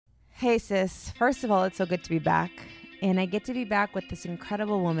Hey sis, first of all, it's so good to be back. And I get to be back with this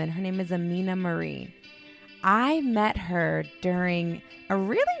incredible woman. Her name is Amina Marie. I met her during a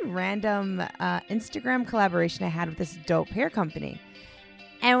really random Instagram collaboration I had with this dope hair company.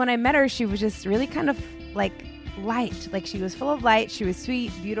 And when I met her, she was just really kind of like light. Like she was full of light. She was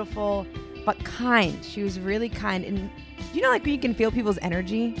sweet, beautiful, but kind. She was really kind. And you know, like when you can feel people's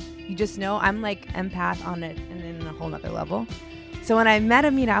energy, you just know. I'm like empath on it and then a whole nother level. So when I met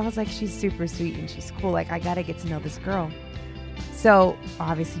Amina, I was like, she's super sweet and she's cool. Like, I got to get to know this girl. So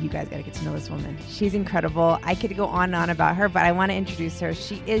obviously you guys got to get to know this woman. She's incredible. I could go on and on about her, but I want to introduce her.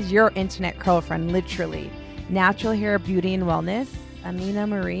 She is your internet girlfriend, literally. Natural hair, beauty, and wellness. Amina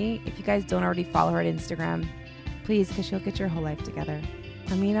Marie. If you guys don't already follow her at Instagram, please, because she'll get your whole life together.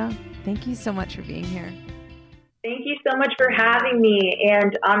 Amina, thank you so much for being here. Thank you so much for having me.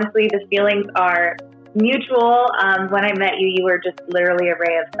 And honestly, the feelings are mutual. When I met you, you were just literally a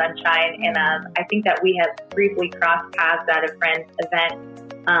ray of sunshine. And I think that we have briefly crossed paths at a friend's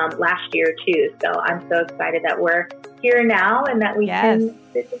event last year too. So I'm so excited that we're here now and that we can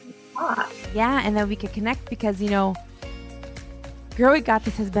sit and talk. Yeah, and that we could connect because, you know, Girl We Got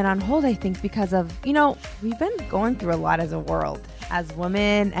This has been on hold, I think, because of, you know, we've been going through a lot as a world, as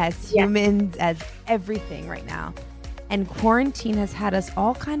women, as humans, as everything right now. And quarantine has had us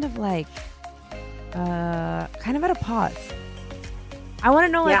all kind of like, kind of at a pause. I want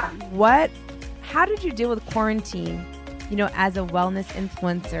to know, like, how did you deal with quarantine, you know, as a wellness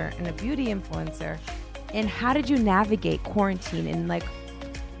influencer and a beauty influencer? And how did you navigate quarantine? And like,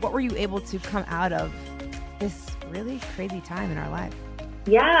 what were you able to come out of this really crazy time in our life?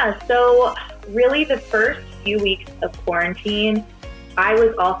 Yeah, so really the first few weeks of quarantine, I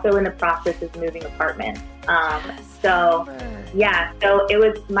was also in the process of moving apartments. So it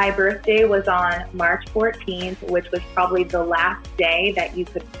was, my birthday was on March 14th, which was probably the last day that you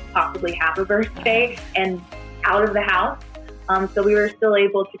could possibly have a birthday and out of the house. So we were still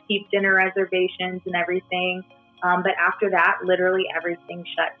able to keep dinner reservations and everything. But after that, literally everything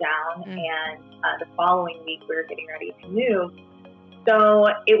shut down. And the following week, we were getting ready to move. So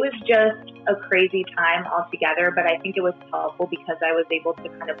it was just a crazy time altogether. But I think it was helpful because I was able to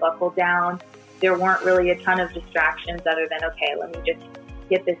kind of buckle down. There weren't really a ton of distractions other than, okay, let me just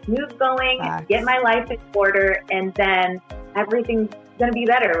get this move going, get my life in order, and then everything's going to be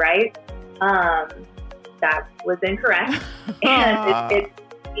better, right? That was incorrect. And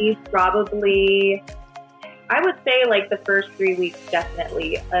it's probably, I would say like the first 3 weeks,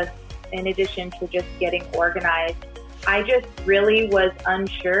 definitely, in addition to just getting organized, I just really was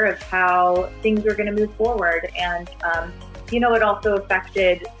unsure of how things were going to move forward. And, you know, it also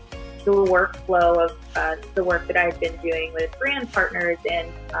affected the workflow of the work that I had been doing with brand partners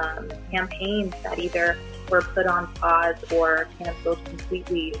and campaigns that either were put on pause or canceled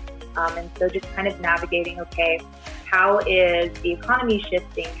completely. And so just kind of navigating, okay, how is the economy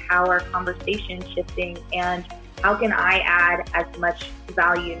shifting? How are conversations shifting? And how can I add as much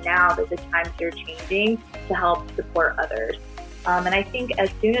value now that the times are changing to help support others? And I think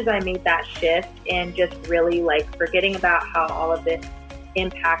as soon as I made that shift and just really like forgetting about how all of this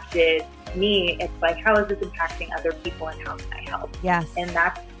impacted me, it's like, how is this impacting other people and how can I help? Yes. And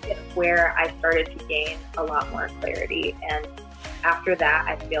that's where I started to gain a lot more clarity. And after that,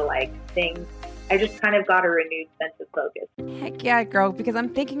 I feel like I just kind of got a renewed sense of focus. Heck yeah, girl, because I'm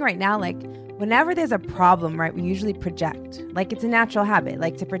thinking right now, like, whenever there's a problem, right, we usually project. Like, it's a natural habit,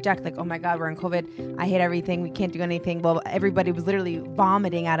 like, to project, like, oh my God, we're in COVID. I hate everything. We can't do anything. Well, everybody was literally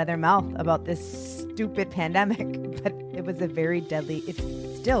vomiting out of their mouth about this stupid pandemic. But it was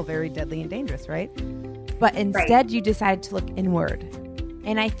it's still very deadly and dangerous, right? But instead, you decide to look inward.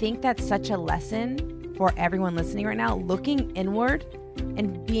 And I think that's such a lesson for everyone listening right now, looking inward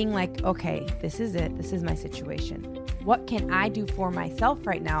and being like, okay, this is it. This is my situation. What can I do for myself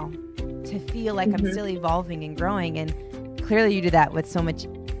right now to feel like I'm still evolving and growing? And clearly you did that with so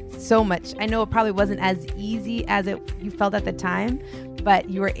much. I know it probably wasn't as easy as you felt at the time, but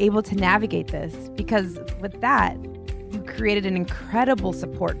you were able to navigate this because with that, you created an incredible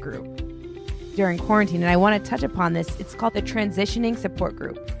support group during quarantine. And I want to touch upon this. It's called the Transitioning Support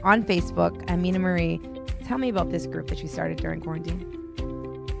Group on Facebook. Amina Marie, tell me about this group that you started during quarantine.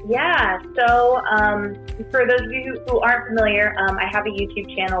 Yeah, so for those of you who aren't familiar, I have a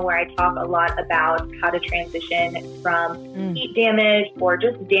YouTube channel where I talk a lot about how to transition from heat damage or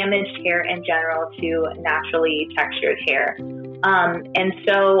just damaged hair in general to naturally textured hair. And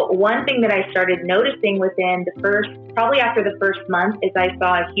so one thing that I started noticing within probably after the first month, is I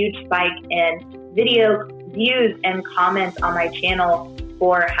saw a huge spike in video views and comments on my channel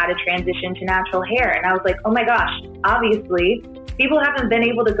for how to transition to natural hair. And I was like, oh my gosh, obviously people haven't been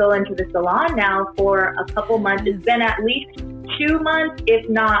able to go into the salon now for a couple months. It's been at least 2 months, if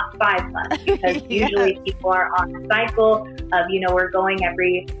not 5 months, because usually people are on a cycle of, we're going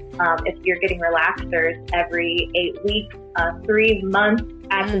every, if you're getting relaxers, every 8 weeks, 3 months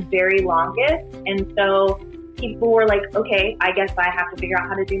at the very longest. And so people were like, okay, I guess I have to figure out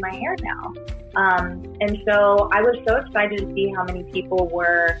how to do my hair now. And so I was so excited to see how many people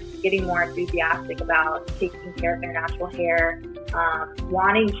were getting more enthusiastic about taking care of their natural hair,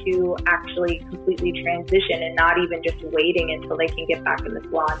 wanting to actually completely transition and not even just waiting until they can get back in the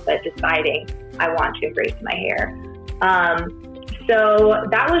salon, but deciding I want to embrace my hair. So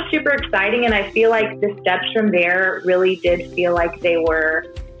that was super exciting. And I feel like the steps from there really did feel like they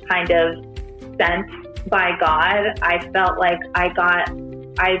were kind of sent by God. I felt like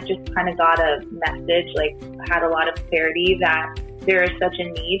I just kind of got a message, like had a lot of clarity that there is such a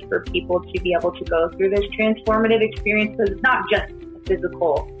need for people to be able to go through this transformative experience, because it's not just a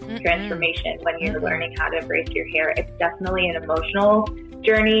physical transformation when you're learning how to embrace your hair. It's definitely an emotional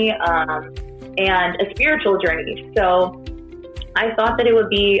journey and a spiritual journey. So I thought that it would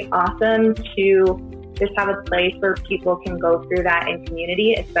be awesome to just have a place where people can go through that in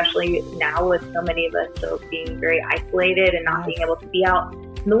community, especially now with so many of us still being very isolated and not being able to be out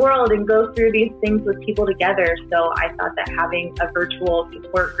in the world and go through these things with people together. So I thought that having a virtual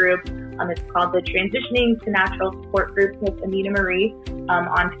support group, it's called the Transitioning to Natural Support Group with Anita Marie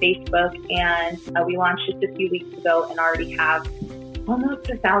on Facebook. And we launched just a few weeks ago and already have almost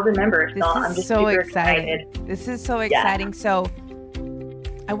 1,000 members. So I'm just super excited. This is so exciting. So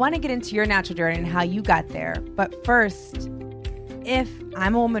I want to get into your natural journey and how you got there. But first, if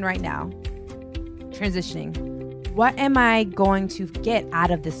I'm a woman right now, transitioning, what am I going to get out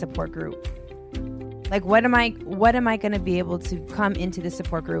of this support group? Like, what am I going to be able to come into this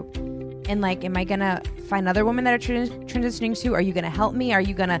support group? And like, am I going to find other women that are transitioning too? Are you going to help me? Are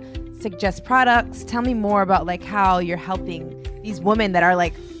you going to suggest products? Tell me more about like how you're helping these women that are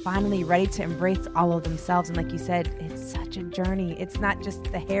like finally ready to embrace all of themselves. And like you said, it's such a journey. It's not just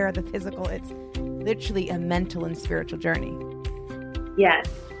the hair, the physical, it's literally a mental and spiritual journey. Yes.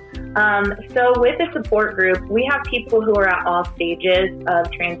 So with the support group, we have people who are at all stages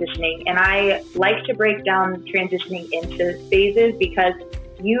of transitioning. And I like to break down transitioning into phases because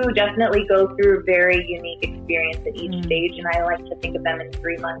you definitely go through a very unique experience at each stage. And I like to think of them in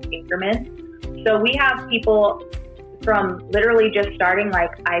 3-month increments. So we have people from literally just starting,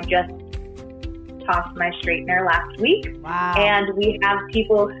 like I just tossed my straightener last week. Wow. And we have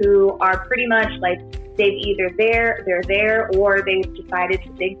people who are pretty much like they're either they're there or they've decided to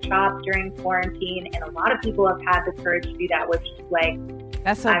big chop during quarantine. And a lot of people have had the courage to do that, which is like,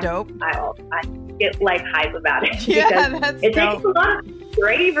 that's so dope. I get like hype about it. Yeah, that's it dope. takes a lot of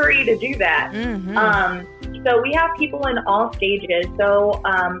bravery to do that. So we have people in all stages. So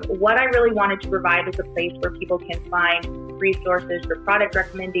what I really wanted to provide is a place where people can find resources for product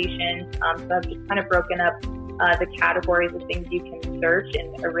recommendations. So I've just kind of broken up the categories of things you can search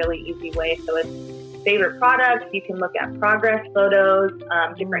in a really easy way. So it's favorite products. You can look at progress photos,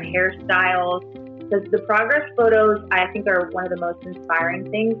 different hairstyles. Because the progress photos, I think, are one of the most inspiring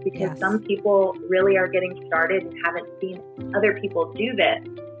things because some people really are getting started and haven't seen other people do this.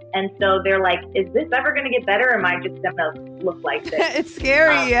 And so they're like, is this ever going to get better or am I just going to look like this? It's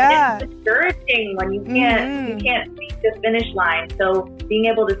scary, It's discouraging when you can't see the finish line. So being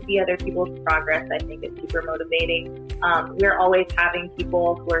able to see other people's progress, I think, is super motivating. We're always having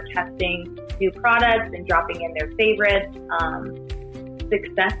people who are testing new products and dropping in their favorites,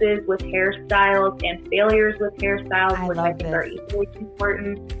 successes with hairstyles and failures with hairstyles, which I think are equally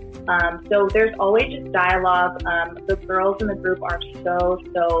important. So there's always just dialogue. The girls in the group are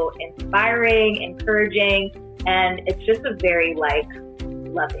so inspiring, encouraging, and it's just a very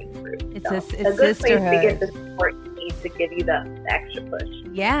loving group. It's so a good sisterhood. place to get the support you need to give you the extra push.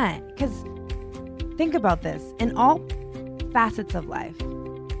 Yeah, because think about this. In all facets of life,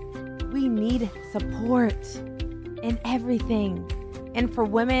 we need support in everything. And for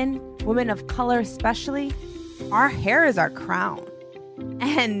women of color especially, our hair is our crown.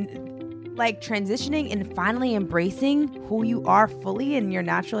 And like transitioning and finally embracing who you are fully in your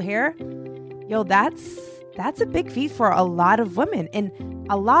natural hair, that's a big feat for a lot of women. And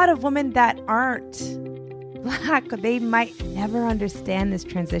a lot of women that aren't Black, they might never understand this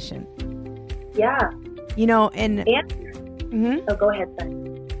transition. Yeah. Oh, go ahead, sorry.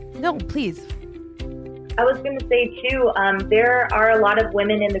 No, please. I was going to say too, there are a lot of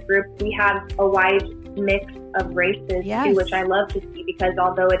women in the group. We have a wide mix of races too, which I love to see because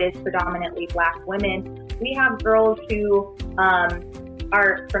although it is predominantly Black women, we have girls who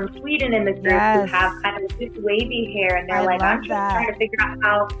are from Sweden in the group who have kind of this wavy hair, and they're like, I'm just trying to figure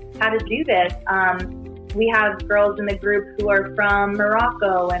out how to do this. We have girls in the group who are from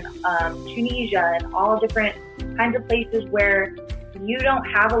Morocco and Tunisia and all different kinds of places where you don't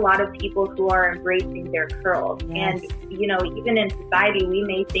have a lot of people who are embracing their curls. And, you know, even in society, we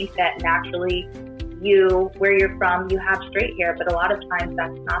may think that naturally where you're from, you have straight hair, but a lot of times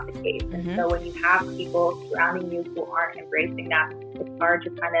that's not the case. And so when you have people surrounding you who aren't embracing that, it's hard to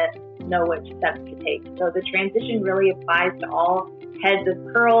kind of know which steps to take. So the transition really applies to all heads of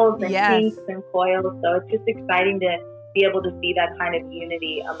curls and kinks and coils. So it's just exciting to be able to see that kind of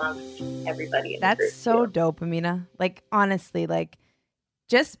unity amongst everybody in the group. That's so dope, Amina. Like, honestly, like,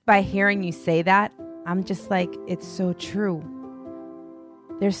 just by hearing you say that, I'm just like, it's so true.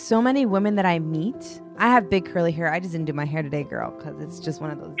 There's so many women that I meet. I have big curly hair. I just didn't do my hair today, girl, because it's just one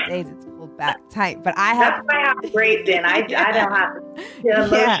of those days. It's pulled back tight. But I have. That's why I have braids in. I don't have the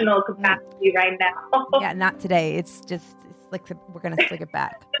emotional capacity right now. Yeah, not today. It's like we're gonna slick it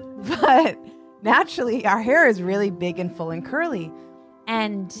back. But naturally, our hair is really big and full and curly,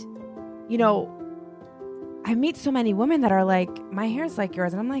 and you know, I meet so many women that are like, my hair's like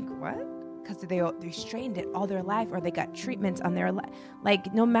yours, and I'm like, what? Because they straightened it all their life, or they got treatments on their life.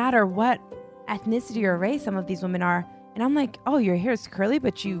 Like, no matter what ethnicity or race some of these women are. And I'm like, oh, your hair is curly,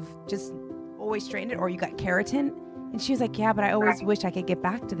 but you've just always straightened it, or you got keratin. And she was like, yeah, but I always wish I could get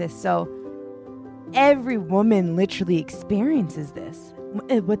back to this. So every woman literally experiences this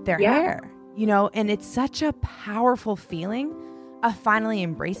with their hair, you know, and it's such a powerful feeling of finally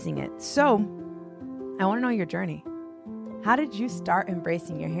embracing it. So I want to know your journey. How did you start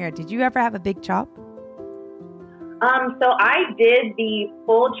embracing your hair? Did you ever have a big chop? So I did the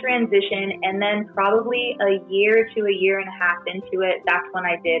full transition, and then probably a year to a year and a half into it, that's when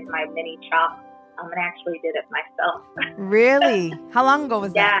I did my mini chop. And I actually did it myself. Really? How long ago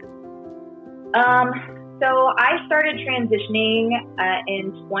was that? So I started transitioning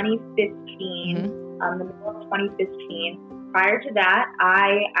in 2015, the middle of 2015. Prior to that,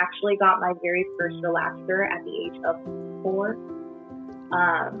 I actually got my very first relaxer at the age of 4.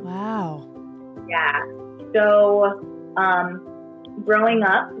 Wow. Yeah. So, growing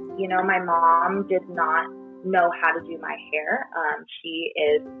up, you know, my mom did not know how to do my hair. She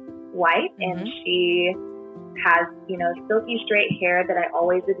is white and she has, you know, silky straight hair that I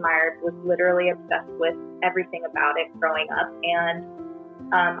always admired, was literally obsessed with everything about it growing up. And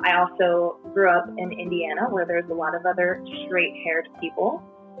I also grew up in Indiana, where there's a lot of other straight-haired people.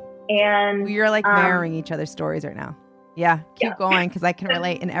 And you're like mirroring each other's stories right now. Yeah, keep going, because I can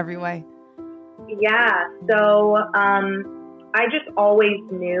relate in every way. Yeah, so I just always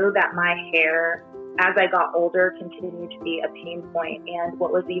knew that my hair, as I got older, continued to be a pain point. And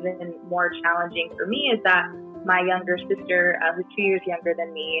what was even more challenging for me is that my younger sister, who's 2 years younger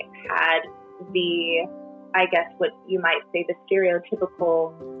than me, had I guess what you might say, the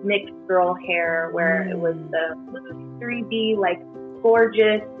stereotypical mixed girl hair, where it was the 3B, like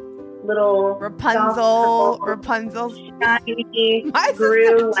gorgeous little Rapunzel, shiny,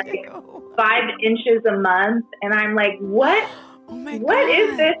 grew like 5 inches a month, and I'm like, what? Oh my God. What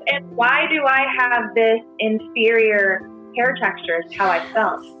is this, and why do I have this inferior hair texture? Is how I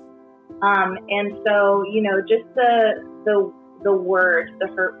felt. And so, you know, just the words, the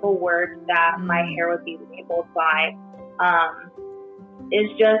hurtful words that my hair would be labeled by,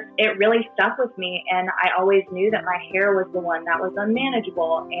 it really stuck with me. And I always knew that my hair was the one that was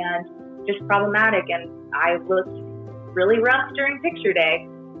unmanageable and just problematic. And I looked really rough during picture day.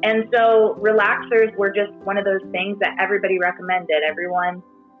 And so relaxers were just one of those things that everybody recommended. Everyone,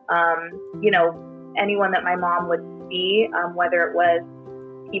 you know, anyone that my mom would see, whether it was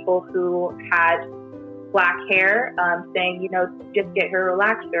people who had black hair, saying, you know, just get her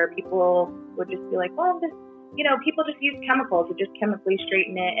relaxer. People would just be like, well, this, you know, people just use chemicals to just chemically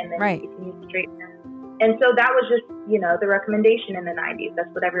straighten it, and then you can use straightener. And so that was just, you know, the recommendation in the 90s. That's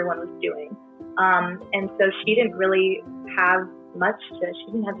what everyone was doing. And so she didn't really have she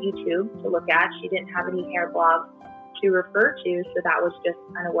didn't have YouTube to look at. She didn't have any hair blogs to refer to. So that was just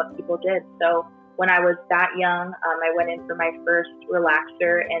kind of what people did. So when I was that young, I went in for my first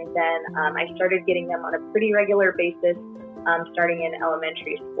relaxer, and then I started getting them on a pretty regular basis, starting in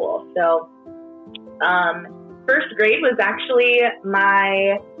elementary school. So first grade was actually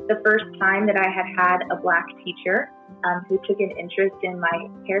the first time that I had a black teacher who took an interest in my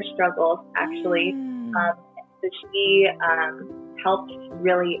hair struggles, actually. So she helped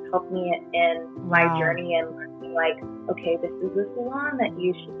me in my journey and learning, like, okay, this is the salon that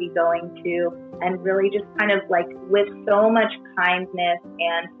you should be going to, and really just kind of like with so much kindness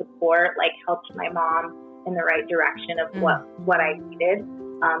and support, like helped my mom in the right direction of what I needed.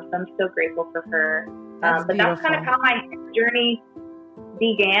 So I'm so grateful for her. But that's kind of how my journey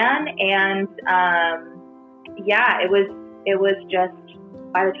began. And it was just,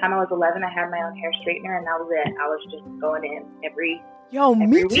 by the time I was 11, I had my own hair straightener, and that was it. I was just going in every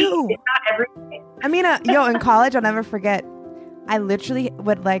me week, too. if not every day. I mean, in college, I'll never forget. I literally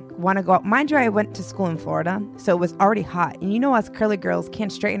would want to go out. Mind you, I went to school in Florida, so it was already hot. And us curly girls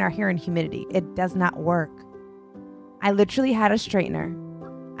can't straighten our hair in humidity. It does not work. I literally had a straightener.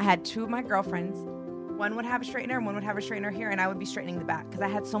 I had two of my girlfriends. One would have a straightener and one would have a straightener here, and I would be straightening the back because I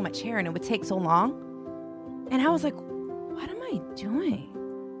had so much hair and it would take so long. And I was like, what am I doing?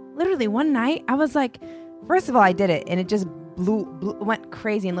 Literally one night, I was like, first of all, I did it and it just went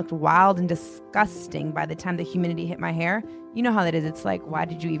crazy and looked wild and disgusting by the time the humidity hit my hair. You know how that is. It's like, why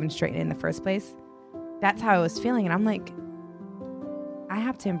did you even straighten it in the first place? That's how I was feeling. And I'm like, I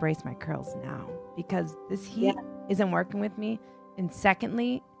have to embrace my curls now because this heat isn't working with me. And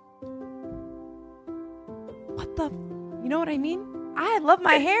secondly, you know what I mean? I love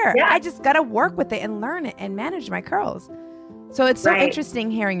my hair. Yeah. I just got to work with it and learn it and manage my curls. So it's so interesting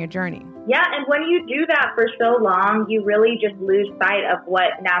hearing your journey. Yeah, and when you do that for so long, you really just lose sight of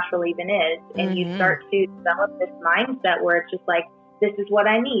what natural even is. And you start to develop this mindset where it's just like, this is what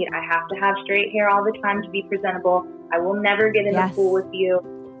I need. I have to have straight hair all the time to be presentable. I will never get in the pool with you.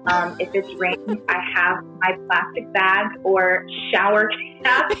 If it's raining, I have my plastic bag or shower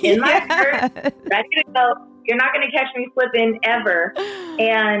cap in my shirt, ready to go. You're not going to catch me slipping ever.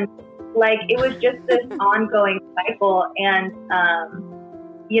 And like, it was just this ongoing cycle. And,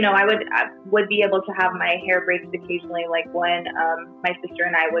 I would be able to have my hair breaks occasionally. Like when my sister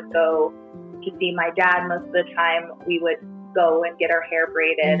and I would go to see my dad most of the time, we would go and get our hair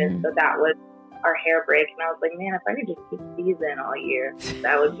braided. And so that was our hair break. And I was like, man, if I could just keep these in all year,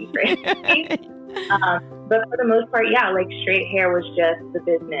 that would be great. But for the most part, like straight hair was just the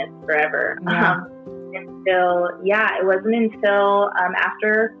business forever. It wasn't until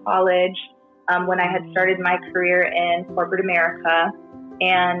after college when I had started my career in corporate America.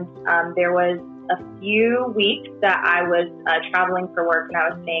 And there was a few weeks that I was traveling for work, and I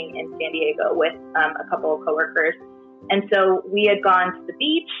was staying in San Diego with a couple of coworkers. And so we had gone to the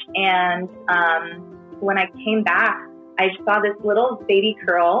beach, and when I came back, I saw this little baby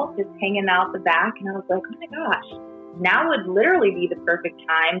curl just hanging out the back, and I was like, oh my gosh, now would literally be the perfect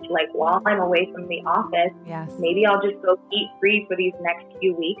time to, like, while I'm away from the office, maybe I'll just go eat free for these next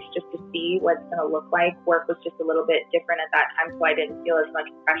few weeks just to see what it's going to look like. Work was just a little bit different at that time, so I didn't feel as much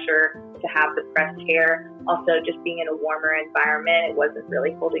pressure to have the pressed hair. Also, just being in a warmer environment, it wasn't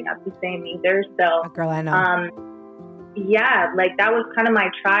really holding up the same either. So, girl, I know. That was kind of my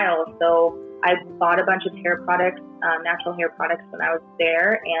trial. So I bought a bunch of hair products, natural hair products when I was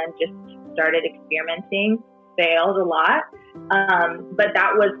there, and just started experimenting. Failed a lot. But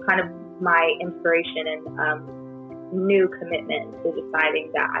that was kind of my inspiration and new commitment to deciding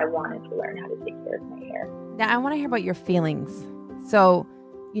that I wanted to learn how to take care of my hair. Now, I want to hear about your feelings. So,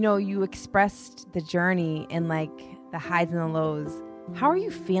 you expressed the journey and like the highs and the lows. How are you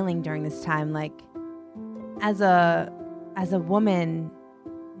feeling during this time? Like as a woman,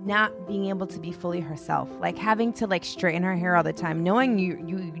 not being able to be fully herself, like having to like straighten her hair all the time, knowing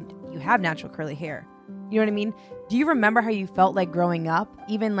you have natural curly hair. You know what I mean? Do you remember how you felt like growing up,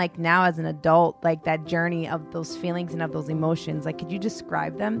 even like now as an adult, like that journey of those feelings and of those emotions? Like, could you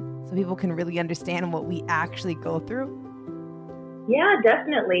describe them so people can really understand what we actually go through? Yeah,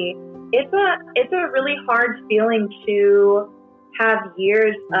 definitely. It's a really hard feeling to have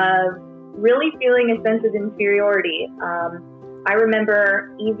years of really feeling a sense of inferiority. I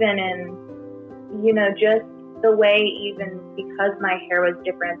remember even in, just the way, even because my hair was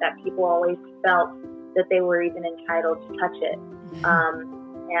different, that people always felt that they were even entitled to touch it.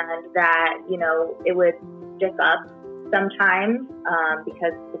 And that, it would stick up sometimes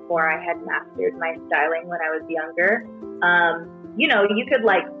because before I had mastered my styling when I was younger, you could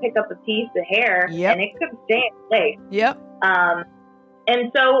like pick up a piece of hair and it could stay in place.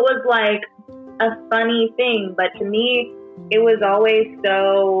 And so it was like a funny thing, but to me, it was always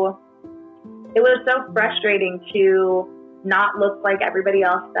so frustrating to not look like everybody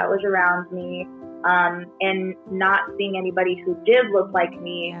else that was around me. And not seeing anybody who did look like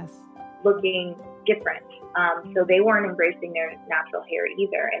me looking different. So they weren't embracing their natural hair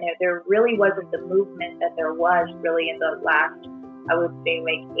either. And there really wasn't the movement that there was really in the last, I would say,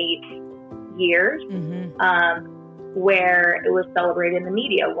 like 8 years, where it was celebrated in the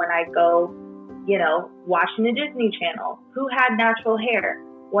media. When I go, watching the Disney Channel, who had natural hair?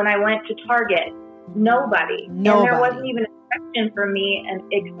 When I went to Target, nobody. And there wasn't even a section for me, and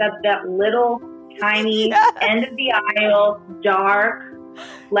except that little tiny, Yes. end of the aisle, dark.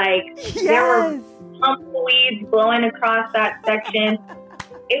 Like there were Yes. tumbleweeds blowing across that section.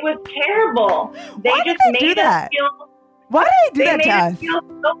 It was terrible. They Why did just they do made us that? feel. Why did they do They that made to us us? feel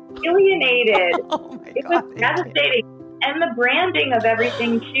so alienated. Oh my It God. was they did. devastating. And the branding of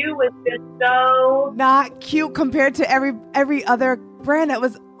everything too was just so. Not cute compared to every other brand that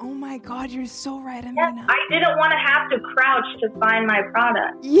was, oh my God, you're so right, Yes, Amina. I didn't want to have to crouch to find my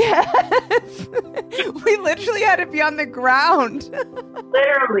product. Yes. We literally had to be on the ground.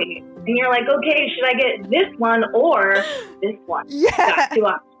 Literally. And you're like, okay, should I get this one or this one? Yeah. Got two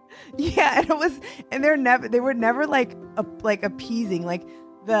options. Yeah, and it was, and they were never like appeasing, like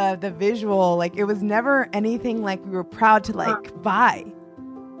the visual, like it was never anything like we were proud to like buy.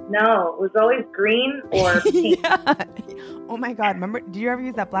 No, it was always green or pink. Yeah. Oh my God, remember? Do you ever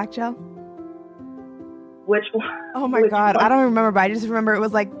use that black gel? Which one? Oh my Which God, one? I don't remember, but I just remember it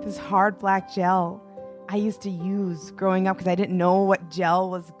was like this hard black gel I used to use growing up because I didn't know what gel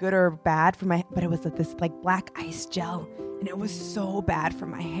was good or bad for my, but it was like this like black ice gel, and it was so bad for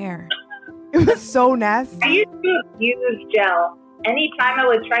my hair. It was so nasty. I used to use gel. Anytime I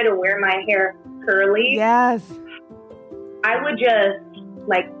would try to wear my hair curly, Yes. I would just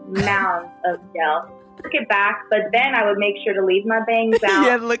like mounds of gel. Took it back, but then I would make sure to leave my bangs out.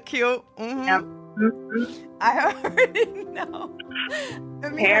 Yeah, look cute. Mm-hmm. Yep. Mhm. I already know. I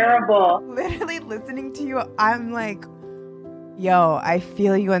mean, Terrible. literally listening to you, I'm like, yo, I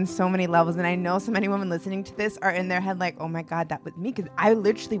feel you on so many levels. And I know so many women listening to this are in their head like, oh my God, that was me. Because I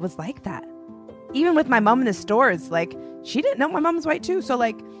literally was like that. Even with my mom in the stores, like she didn't know my mom's white too. So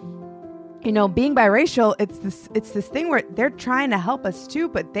like, you know, being biracial, it's this thing where they're trying to help us too,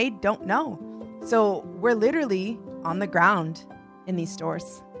 but they don't know. So we're literally on the ground in these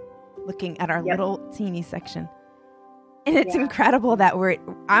stores looking at our Yep. little teeny section. And it's Yeah. incredible that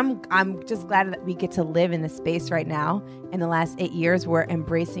I'm just glad that we get to live in this space right now. In the last 8 years, where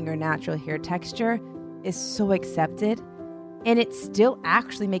embracing our natural hair texture is so accepted. And it's still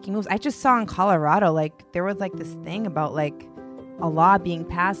actually making moves. I just saw in Colorado, like there was like this thing about like a law being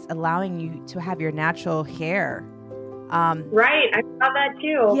passed allowing you to have your natural hair. Right. I saw that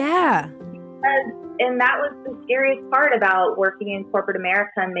too. Yeah. And that was the scariest part about working in corporate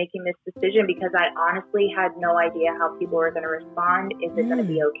America and making this decision, because I honestly had no idea how people were going to respond. Is it going to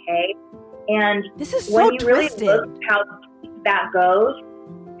be okay? And This is when so you twisted. really look how that goes,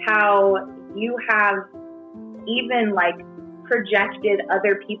 how you have even like projected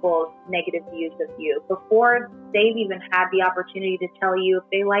other people's negative views of you before they've even had the opportunity to tell you if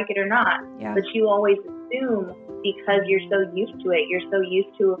they like it or not. Yeah. But you always assume, because you're so used to it, you're so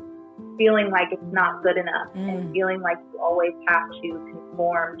used to feeling like it's not good enough and feeling like you always have to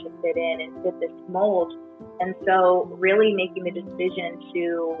conform to fit in and fit this mold. And so really making the decision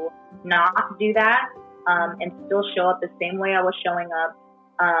to not do that and still show up the same way I was showing up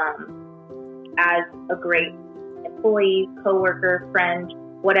as a great employee, coworker, friend,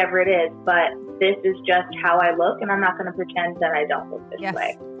 whatever it is. But this is just how I look, and I'm not going to pretend that I don't look this Yes.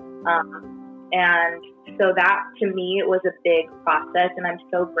 way. And so that, to me, it was a big process, and I'm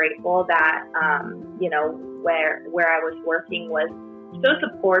so grateful that, you know, where I was working was so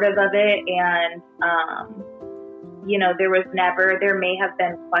supportive of it. And, you know, there may have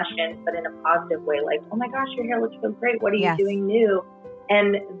been questions, but in a positive way, like, oh my gosh, your hair looks so great. What are Yes. you doing new?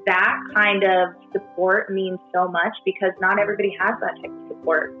 And that kind of support means so much, because not everybody has that type of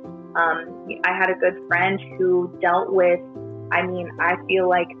support. I had a good friend who dealt with, I feel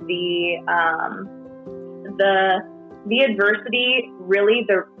like the adversity, really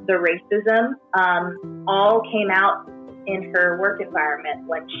the racism, all came out in her work environment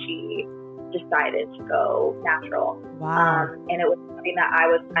when she decided to go natural. Wow. And it was something that I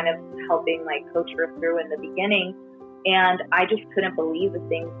was kind of helping like coach her through in the beginning. And I just couldn't believe the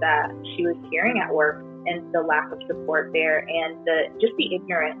things that she was hearing at work, and the lack of support there, and the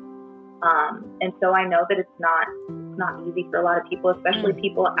ignorance. And so I know that it's not easy for a lot of people, especially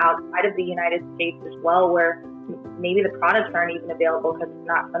people outside of the United States as well, where maybe the products aren't even available because it's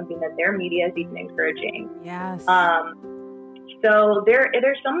not something that their media is even encouraging. Yes. So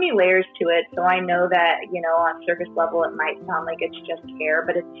there's so many layers to it. So I know that, you know, on surface level, it might sound like it's just hair,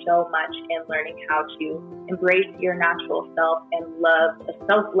 but it's so much in learning how to embrace your natural self and love a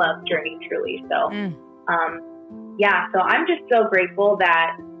self-love journey, truly. So, so I'm just so grateful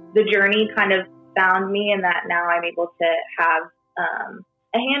that the journey kind of found me, and that now I'm able to have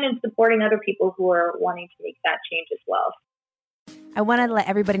a hand in supporting other people who are wanting to make that change as well. I want to let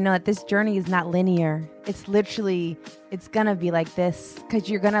everybody know that this journey is not linear. It's literally, it's going to be like this, because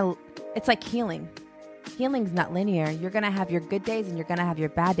it's like healing. healing's not linear. You're going to have your good days and you're going to have your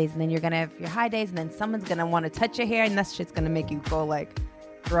bad days. And then you're going to have your high days. And then someone's going to want to touch your hair. And that shit's going to make you go like,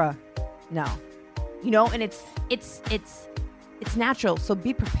 bruh, no. And it's natural. So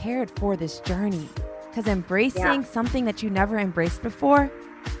be prepared for this journey. Because embracing something that you never embraced before,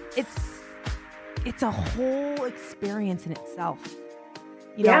 it's a whole experience in itself.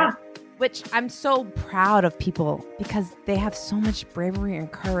 You know, which I'm so proud of people because they have so much bravery and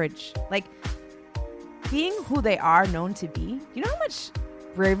courage. Like, being who they are known to be, you know how much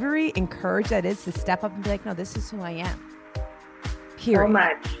bravery and courage that is to step up and be like, no, this is who I am. Period. So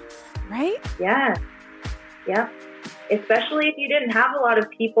much. Right? Yeah. Yeah. Especially if you didn't have a lot of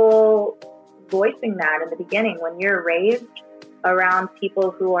people voicing that in the beginning, when you're raised around people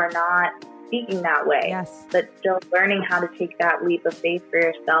who are not speaking that way, yes, but still learning how to take that leap of faith for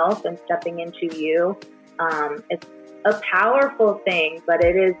yourself and stepping into you. It's a powerful thing, but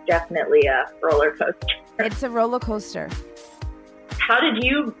it is definitely a roller coaster. It's a roller coaster. How did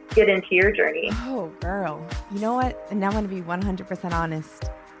you get into your journey? Oh, girl. You know what? And now I'm going to be 100% honest.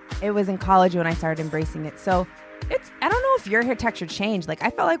 It was in college when I started embracing it. So I don't know if your hair texture changed. Like,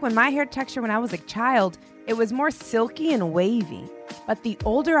 I felt like my hair texture when I was a child, it was more silky and wavy. But the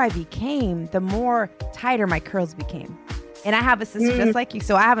older I became, the more tighter my curls became. And I have a sister just like you.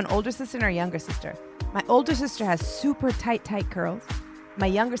 So I have an older sister and a younger sister. My older sister has super tight curls. My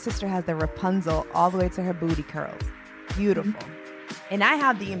younger sister has the Rapunzel all the way to her booty curls. Beautiful. And I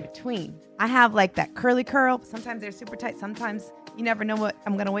have the in-between. I have like that curly curl. Sometimes they're super tight. Sometimes you never know what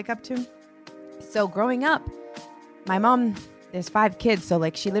I'm going to wake up to. So growing up, my mom, there's 5 kids. So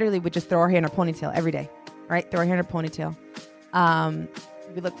like she literally would just throw her hair in her ponytail every day, right? Throw her hair in her ponytail.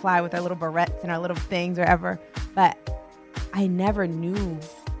 We look fly with our little barrettes and our little things or whatever. But I never knew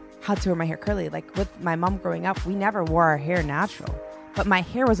how to wear my hair curly. Like with my mom growing up, we never wore our hair natural. But my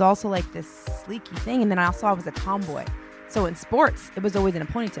hair was also like this sleeky thing. And then I was a tomboy. So in sports, it was always in a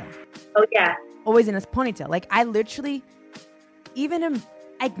ponytail. Oh, yeah. Always in a ponytail. Like I literally, even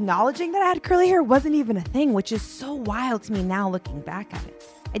acknowledging that I had curly hair wasn't even a thing, which is so wild to me now looking back at it.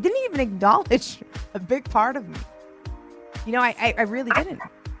 I didn't even acknowledge a big part of me. You know, I really didn't.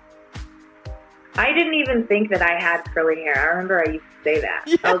 I didn't even think that I had curly hair. I remember I used to say that.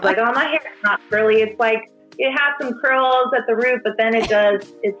 Yeah. I was like, oh, my hair's not curly. It's like, it has some curls at the root, but then it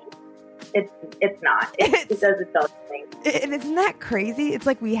does, it's not. It does its own thing. And isn't that crazy? It's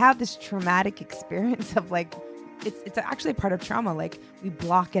like we have this traumatic experience of like, it's actually part of trauma. Like we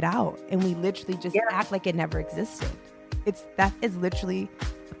block it out and we literally just act like it never existed. That is literally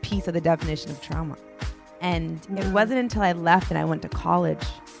a piece of the definition of trauma. And it wasn't until I left and I went to college.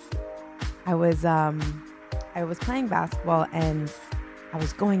 I was playing basketball and I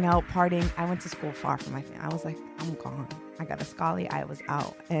was going out partying. I went to school far from my family. I was like, I'm gone. I got a Scully. I was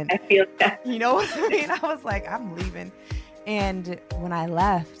out. And I feel that. You know what I mean? I was like, I'm leaving. And when I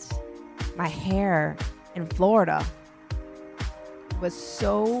left, my hair in Florida was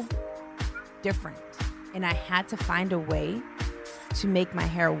so different. And I had to find a way to make my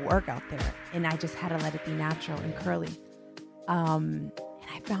hair work out there. And I just had to let it be natural and curly. And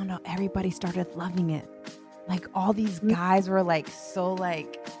I found out everybody started loving it. Like all these guys were like so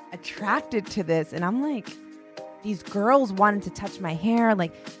like attracted to this. And I'm like, these girls wanted to touch my hair.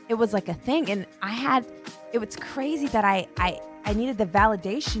 Like it was like a thing. And it was crazy that I needed the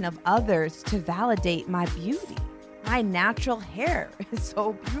validation of others to validate my beauty. My natural hair is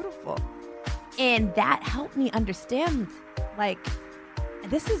so beautiful. And that helped me understand, like,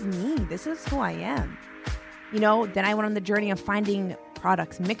 this is me. This is who I am. You know, then I went on the journey of finding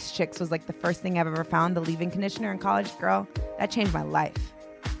products. Mixed Chicks was like the first thing I've ever found, the leave-in conditioner in college. Girl, that changed my life.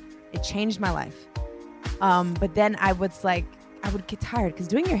 It changed my life. But then I would get tired because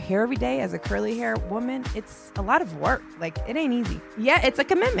doing your hair every day as a curly hair woman, it's a lot of work. Like, it ain't easy. Yeah, it's a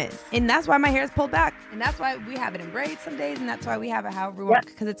commitment. And that's why my hair is pulled back. And that's why we have it in braids some days. And that's why we have it however we want,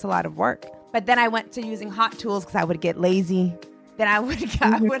 because it's a lot of work. But then I went to using hot tools because I would get lazy. Then I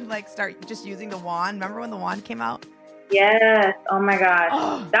would like start just using the wand. Remember when the wand came out? Yes. Oh my gosh.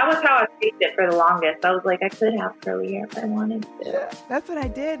 That was how I faced it for the longest. I was like, I could have curly hair if I wanted to. Yeah, that's what I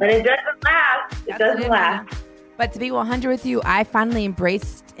did. But it doesn't last. It doesn't last. But to be 100 with you, I finally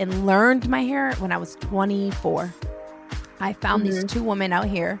embraced and learned my hair when I was 24. I found these 2 women out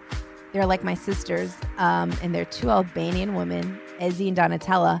here. They're like my sisters, and they're 2 Albanian women, Ezzy and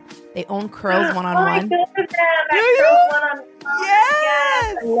Donatella. They own Curls One-on-One. I love them. Curls One-on-One.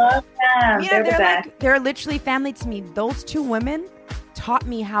 Yes! I love them. Yeah, they're the best. They're literally family to me. Those 2 women taught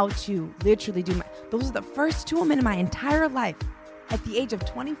me how to literally do those are the first 2 women in my entire life at the age of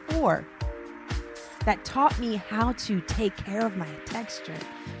 24 that taught me how to take care of my texture,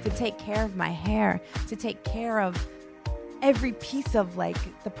 to take care of my hair, to take care of every piece of like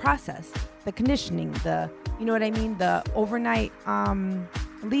the process, the conditioning, you know what I mean? The overnight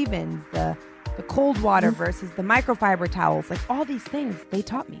leave-ins, the cold water versus the microfiber towels, like all these things they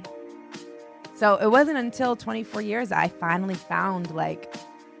taught me. So it wasn't until 24 years I finally found like,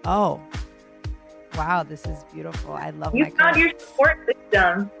 oh, wow, this is beautiful. I love you my found your support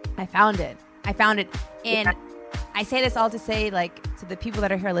system. I found it. And I say this all to say, like, to the people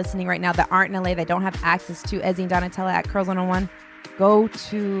that are here listening right now that aren't in LA, that don't have access to Ezzy and Donatella at Curls 101, go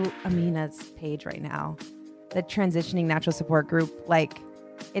to Amina's page right now, the Transitioning Natural Support Group. Like,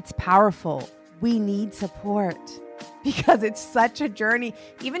 it's powerful. We need support because it's such a journey.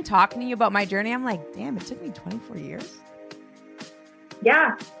 Even talking to you about my journey, I'm like, damn, it took me 24 years.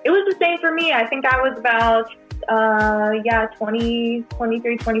 Yeah, it was the same for me. I think I was about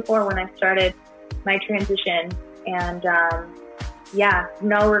 23, 24 when I started my transition. And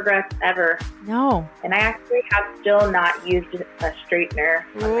no regrets ever. No. And I actually have still not used a straightener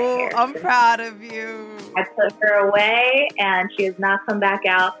on my hair. I'm proud of you. I put her away and she has not come back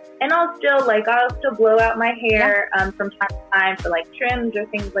out. And I'll still blow out my hair from time to time for like trims or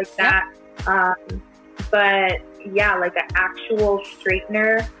things like that. But yeah, like an actual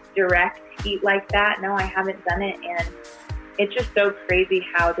straightener, direct heat like that, no, I haven't done it. And it's just so crazy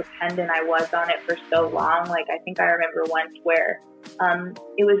how dependent I was on it for so long. Like, I think I remember once where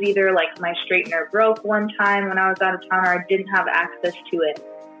it was either like my straightener broke one time when I was out of town, or I didn't have access to it.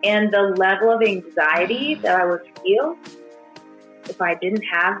 And the level of anxiety that I would feel if I didn't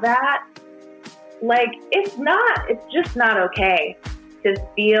have that, like, it's just not okay to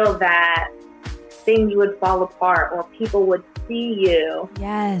feel that things would fall apart or people would see you.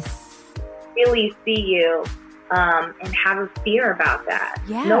 Yes. Really see you. And have a fear about that.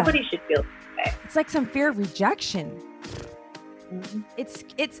 Yeah. Nobody should feel that way. It's like some fear of rejection. Mm-hmm.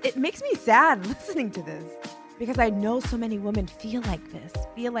 It makes me sad listening to this because I know so many women feel like this,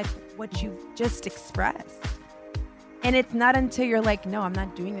 feel like what you've just expressed. And it's not until you're like, no, I'm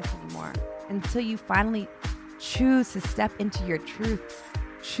not doing this anymore, until you finally choose to step into your truth,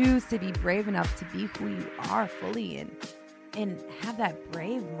 choose to be brave enough to be who you are fully and have that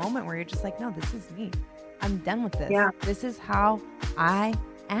brave moment where you're just like, no, this is me. I'm done with this. Yeah. This is how I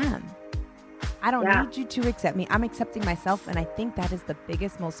am. I don't need you to accept me. I'm accepting myself. And I think that is the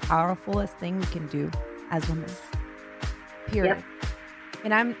biggest, most powerfulest thing we can do as women. Period. Yep.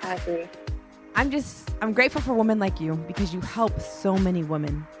 And I agree. I'm grateful for women like you because you help so many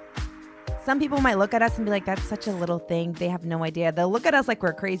women. Some people might look at us and be like, that's such a little thing. They have no idea. They'll look at us like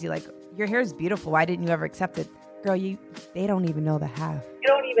we're crazy. Like, your hair is beautiful. Why didn't you ever accept it? Girl, they don't even know the half. You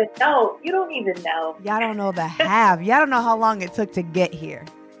don't even know. Y'all don't know the half. Y'all don't know how long it took to get here.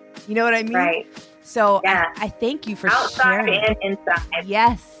 You know what I mean? Right. So I thank you for sharing. Outside and inside.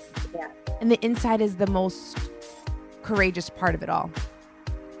 Yes. Yeah. And the inside is the most courageous part of it all.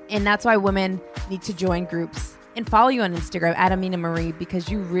 And that's why women need to join groups and follow you on Instagram at Amina Marie, because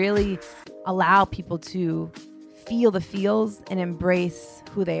you really allow people to feel the feels and embrace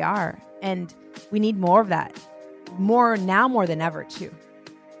who they are. And we need more of that. More now more than ever too,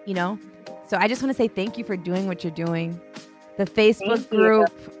 you know? So I just want to say thank you for doing what you're doing. The Facebook group,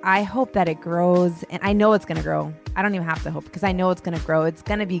 I hope that it grows, and I know it's going to grow. I don't even have to hope because I know it's going to grow. It's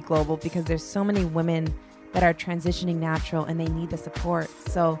going to be global because there's so many women that are transitioning natural and they need the support.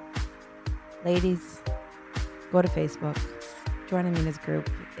 So ladies, go to Facebook, join Amina's group.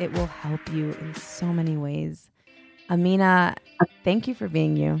 It will help you in so many ways. Amina, thank you for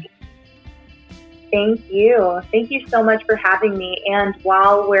being you. Thank you. Thank you so much for having me. And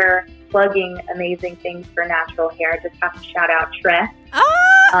while we're plugging amazing things for natural hair, I just have to shout out Tress.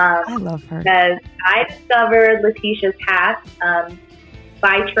 I love her. Because I discovered Letitia's hats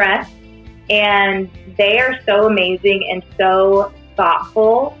by Tress, and they are so amazing and so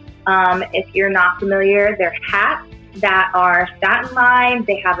thoughtful. If you're not familiar, they're hats that are satin lined.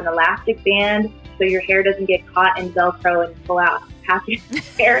 They have an elastic band so your hair doesn't get caught in Velcro and pull out half your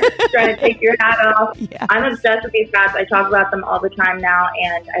hair trying to take your hat off. Yes. I'm obsessed with these hats. I talk about them all the time now,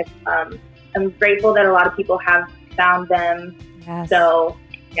 and I'm grateful that a lot of people have found them. Yes. So,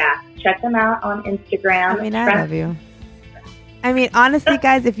 yeah, check them out on Instagram. I mean, I love you. I mean, honestly,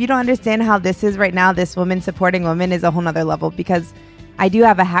 guys, if you don't understand how this is right now, this woman supporting women is a whole nother level, because I do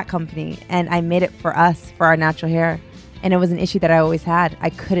have a hat company, and I made it for us, for our natural hair. And it was an issue that I always had. I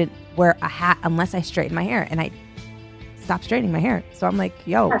couldn't wear a hat unless I straightened my hair, and I stopped straightening my hair. So I'm like,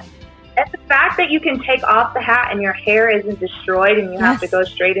 yo. Yes. And the fact that you can take off the hat and your hair isn't destroyed and you have to go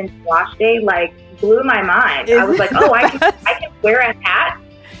straight into wash day, like, blew my mind. I was like, oh, I can wear a hat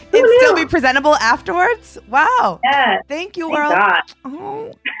and still be presentable afterwards. Wow. Yes. Thank you, Thank world. God.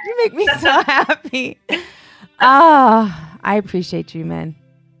 Oh, you make me so happy. I appreciate you, man,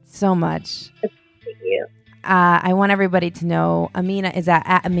 so much. Thank you. I want everybody to know Amina is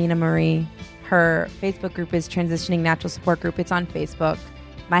at Amina Marie. Her Facebook group is Transitioning Natural Support Group. It's on Facebook.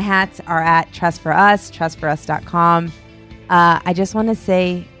 My hats are at Trust for Us, trustforus.com. I just want to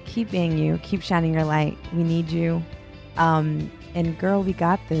say, keep being you. Keep shining your light. We need you. And girl, we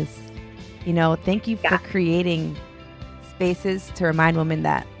got this. You know, thank you for creating spaces to remind women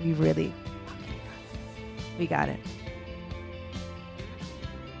that we really, we got it.